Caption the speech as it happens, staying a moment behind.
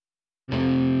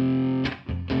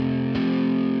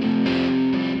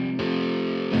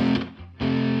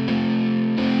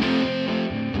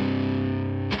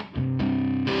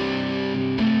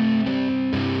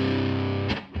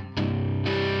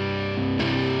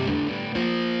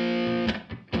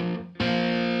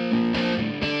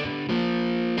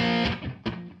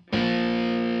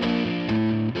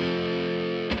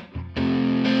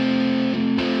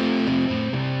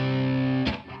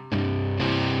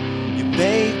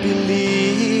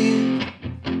believe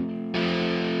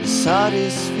this heart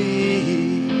is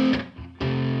free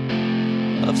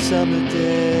of summer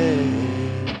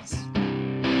days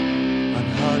on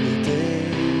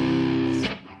holidays.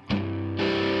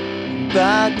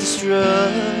 Bad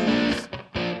distrust,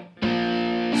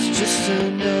 it's just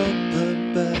an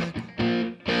open bag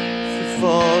for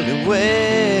falling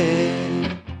away.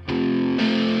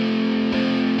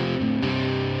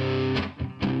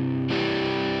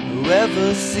 Whoever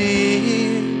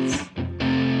sees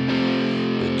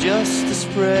but just a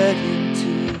spread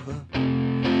into a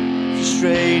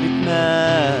frustrated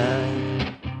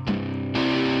mind.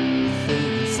 The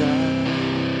thing inside,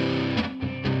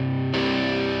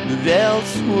 but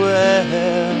elsewhere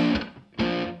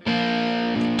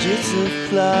the kids are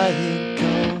flying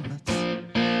comets,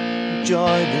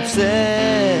 enjoy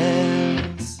themselves.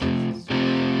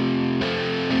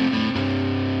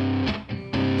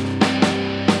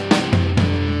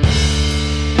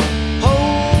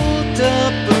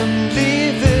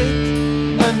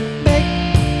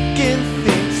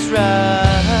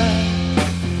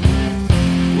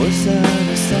 Was that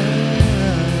a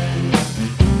sign?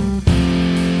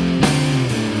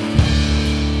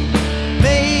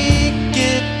 Make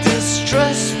it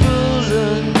distressful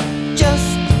and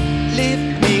just leave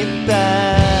me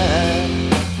back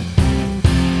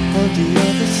on the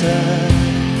other side.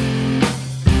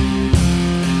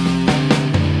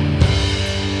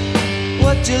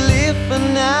 What you live for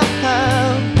now,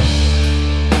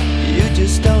 you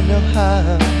just don't know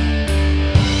how.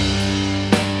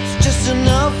 Just an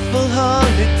awful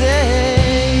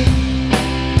holiday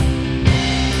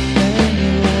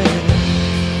anyway.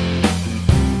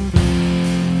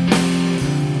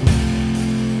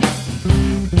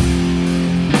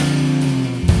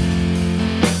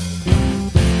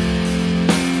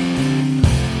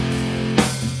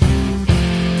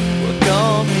 Well,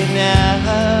 call me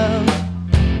now.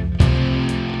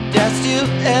 Just you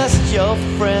asked your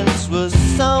friends, was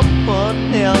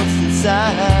someone else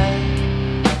inside?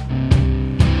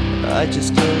 I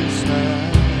just close my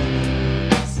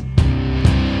eyes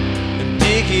and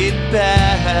dig it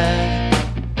back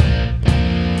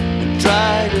and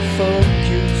try to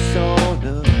focus on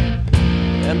an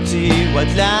empty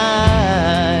white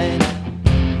line.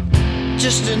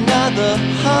 Just another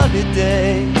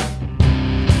holiday.